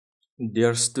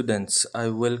Dear students, I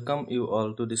welcome you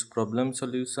all to this problem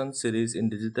solution series in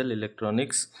digital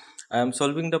electronics. I am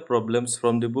solving the problems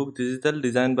from the book Digital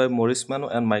Design by Maurice Mano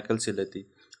and Michael Ciletti.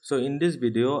 So in this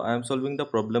video, I am solving the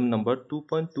problem number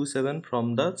 2.27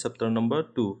 from the chapter number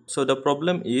 2. So the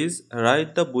problem is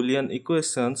write the Boolean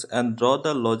equations and draw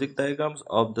the logic diagrams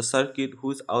of the circuit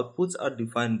whose outputs are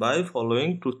defined by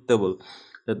following truth table.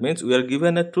 That means we are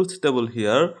given a truth table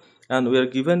here and we are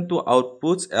given two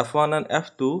outputs f1 and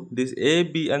f2. These a,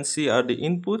 b and c are the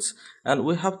inputs, and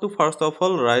we have to first of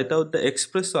all write out the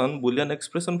expression, Boolean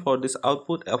expression for this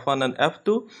output f1 and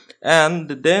f2, and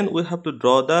then we have to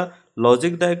draw the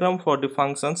logic diagram for the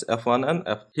functions f1 and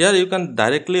f2. Here you can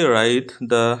directly write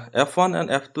the f1 and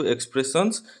f2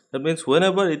 expressions. That means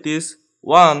whenever it is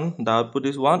 1, the output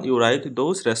is 1, you write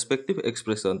those respective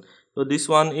expressions. So this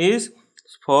one is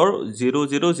for 0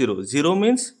 0 0. 0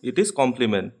 means it is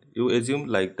complement, you assume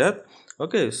like that.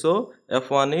 Okay, so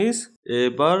f1 is a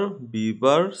bar, b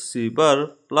bar, c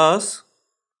bar plus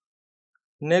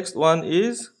next one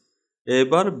is a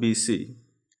bar, bc,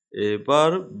 a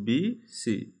bar, b,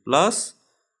 c plus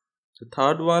the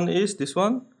third one is this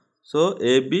one, so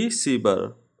a, b, c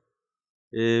bar,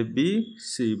 a, b,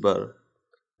 c bar,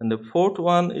 and the fourth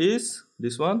one is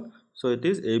this one, so it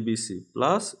is a, b, c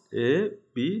plus a,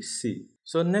 b, c.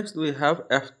 So next we have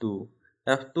f2,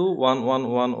 f2 1 1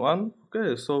 1 1.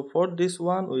 Okay, so for this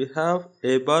one we have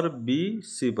a bar, b,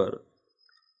 c bar,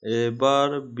 a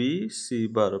bar, b, c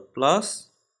bar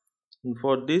plus, and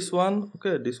for this one,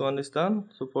 okay, this one is done.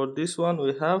 So for this one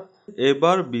we have a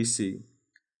bar, bc,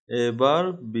 a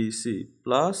bar, bc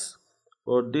plus,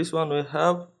 for this one we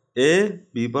have a,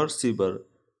 b bar, c bar,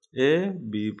 a,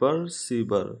 b bar, c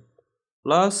bar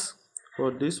plus,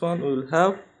 for this one we will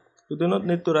have, you do not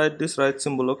need to write this right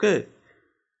symbol, okay,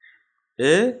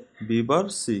 a, b bar,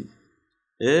 c,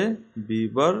 a, b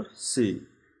bar, c,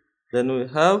 then we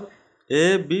have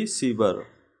a, b, c bar,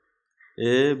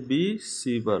 a, b,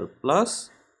 c bar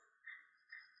plus,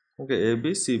 okay, a,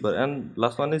 b, c bar, and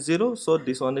last one is 0, so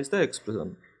this one is the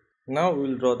expression. Now we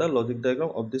will draw the logic diagram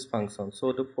of this function.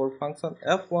 So for function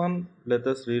f1, let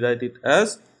us rewrite it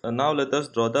as, now let us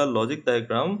draw the logic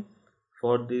diagram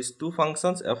for these two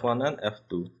functions f1 and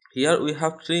f2. Here we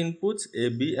have three inputs a,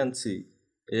 b and c,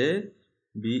 a,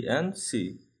 b and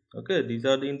c. Okay, these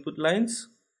are the input lines.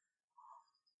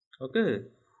 Okay,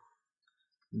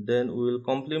 then we will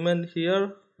complement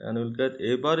here and we will get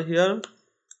a bar here,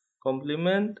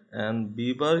 complement, and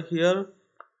b bar here,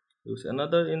 use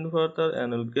another inverter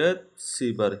and we'll get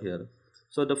c bar here.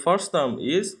 So the first term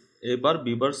is a bar,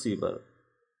 b bar, c bar,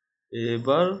 a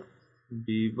bar,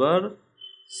 b bar,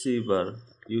 c bar,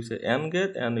 use a AND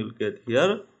gate and you'll get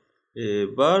here a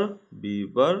bar, b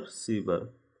bar, c bar.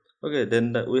 Okay,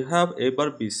 then we have a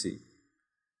bar, bc,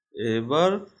 a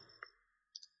bar,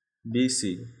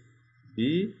 bc,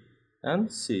 b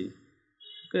and c.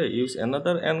 Okay, use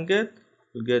another AND gate,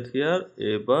 you get here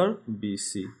a bar,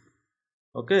 bc.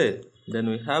 Okay, then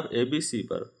we have a, b, c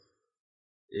bar,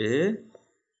 a,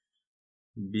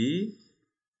 b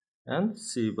and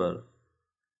c bar,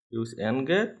 use AND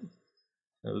gate,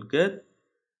 I will get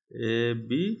a,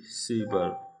 b, c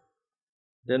bar.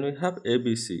 Then we have a,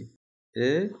 b, c,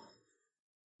 a,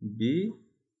 b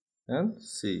and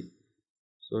c,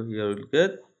 so here we will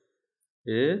get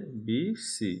a, b,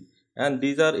 c, and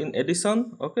these are in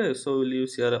addition. Okay, so we'll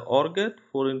use here a OR gate,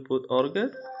 4 input OR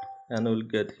gate, and we'll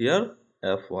get here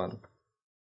f1.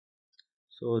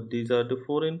 So these are the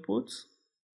 4 inputs.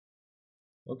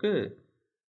 Okay,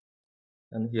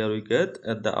 and here we get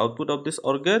at the output of this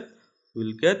OR gate, we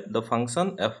will get the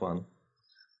function f1.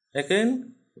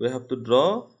 Again we have to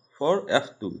draw for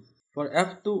f2. For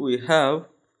f2 we have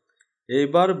a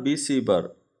bar, b, c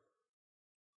bar,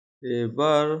 a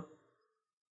bar,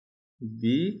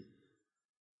 b,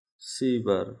 c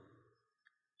bar,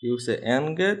 use a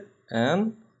AND gate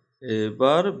and a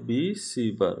bar, b,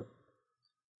 c bar.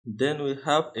 Then we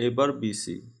have a bar,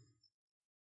 bc,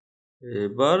 a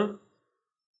bar,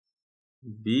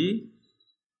 b,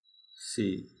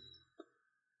 c,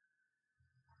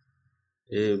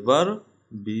 a bar,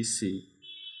 b, c.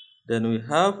 Then we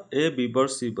have a, b bar,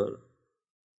 c bar,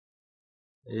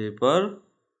 a bar,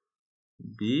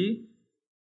 b,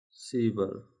 c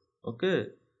bar. Okay,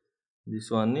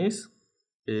 this one is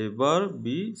a bar,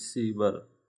 b, c bar.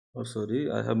 Oh sorry,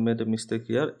 I have made a mistake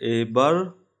here. A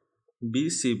bar, b,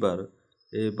 c bar,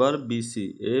 a bar, b,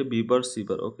 c, a, b bar, c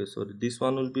bar. Okay, sorry, this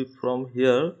one will be from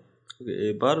here. Okay,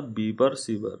 a bar, b bar,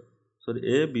 c bar,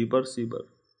 sorry, a, b bar, c bar.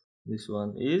 This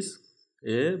one is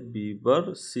a, b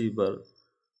bar, c bar.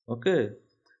 Okay,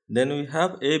 then we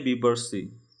have a, b bar,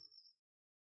 c,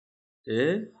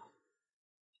 a,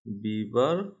 b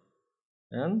bar,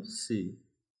 and C.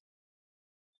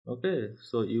 Okay,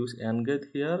 so use AND gate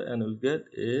here and we'll get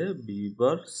A, B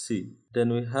bar, C.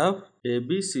 Then we have A,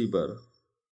 B, C bar.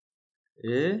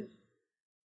 A,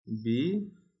 B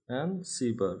and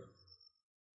C bar.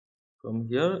 From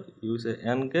here use a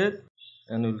AND gate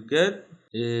and we'll get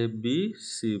A, B,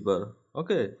 C bar.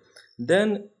 Okay,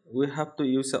 then we have to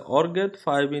use a OR gate,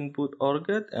 5 input OR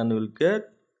gate, and we'll get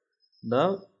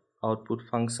the output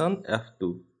function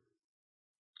F2.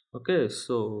 Okay,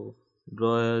 so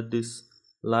draw this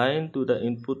line to the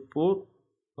input port.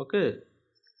 Okay,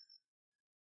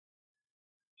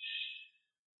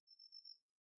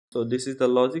 so this is the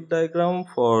logic diagram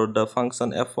for the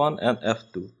function F1 and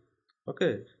F2.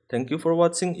 Okay, thank you for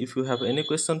watching. If you have any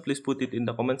question, please put it in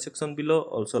the comment section below.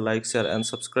 Also like, share and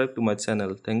subscribe to my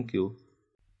channel. Thank you.